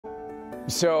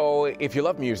So, if you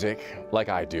love music, like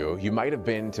I do, you might have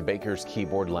been to Baker's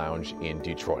Keyboard Lounge in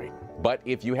Detroit. But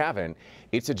if you haven't,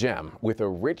 it's a gem with a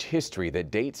rich history that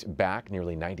dates back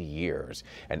nearly 90 years,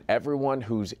 and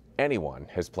anyone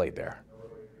has played there.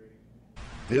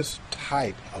 This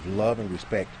type of love and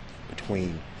respect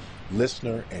between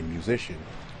listener and musician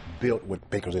built what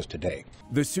Baker's is today.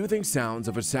 The soothing sounds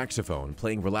of a saxophone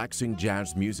playing relaxing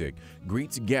jazz music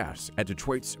greets guests at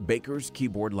Detroit's Baker's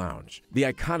Keyboard Lounge. The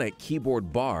iconic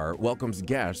keyboard bar welcomes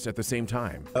guests at the same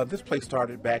time. This place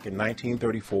started back in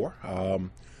 1934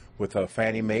 with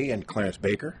Fannie Mae and Clarence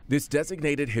Baker. This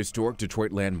designated historic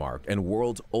Detroit landmark and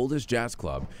world's oldest jazz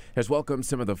club has welcomed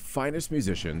some of the finest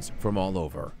musicians from all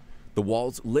over. The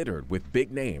walls littered with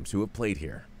big names who have played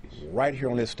here. Right here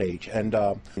on this stage, and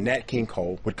Nat King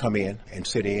Cole would come in and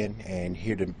sit in and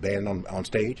hear the band on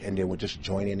stage, and then would just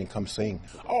join in and come sing.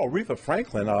 Oh, Aretha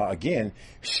Franklin, again,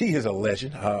 she is a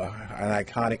legend, an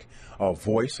iconic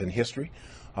voice in history.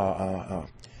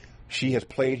 She has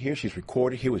played here, she's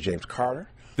recorded here with James Carter.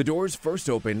 The doors first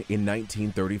opened in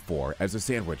 1934 as a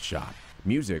sandwich shop.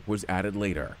 Music was added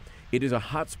later. It is a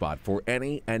hotspot for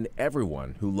any and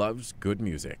everyone who loves good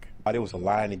music. There was a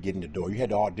line to get in the door. You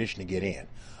had to audition to get in.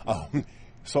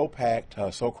 So packed,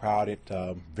 so crowded,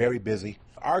 very busy.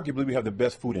 Arguably, we have the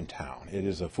best food in town. It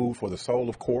is a food for the soul,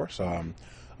 of course.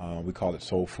 We call it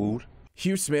soul food.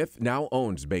 Hugh Smith now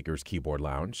owns Baker's Keyboard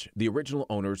Lounge. The original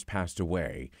owners passed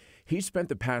away. He spent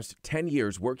the past 10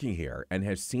 years working here and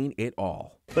has seen it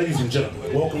all. Ladies and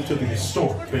gentlemen, welcome to the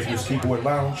historic Baker's Keyboard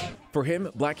Lounge. For him,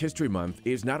 Black History Month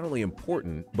is not only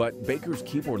important, but Baker's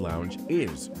Keyboard Lounge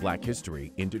is Black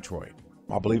history in Detroit.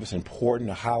 I believe it's important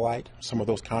to highlight some of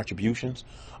those contributions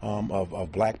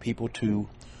of Black people to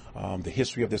the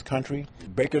history of this country.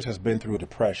 Baker's has been through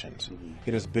depressions.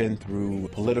 It has been through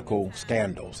political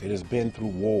scandals. It has been through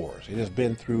wars. It has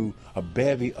been through a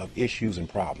bevy of issues and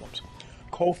problems.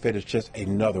 COVID is just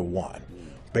another one.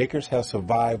 Baker's has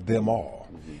survived them all.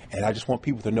 And I just want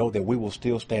people to know that we will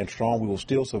still stand strong. We will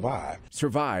still survive.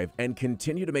 Survive and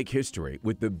continue to make history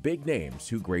with the big names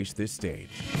who grace this stage.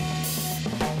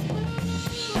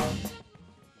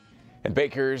 And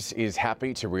Baker's is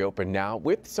happy to reopen now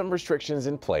with some restrictions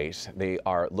in place. They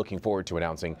are looking forward to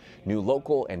announcing new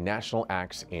local and national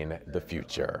acts in the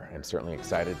future, and certainly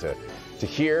excited to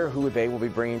hear who they will be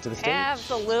bringing to the stage.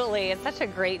 Absolutely. It's such a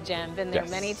great gym. Been there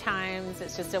Yes. many times.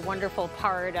 It's just a wonderful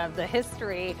part of the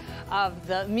history of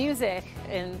the music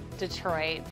in Detroit.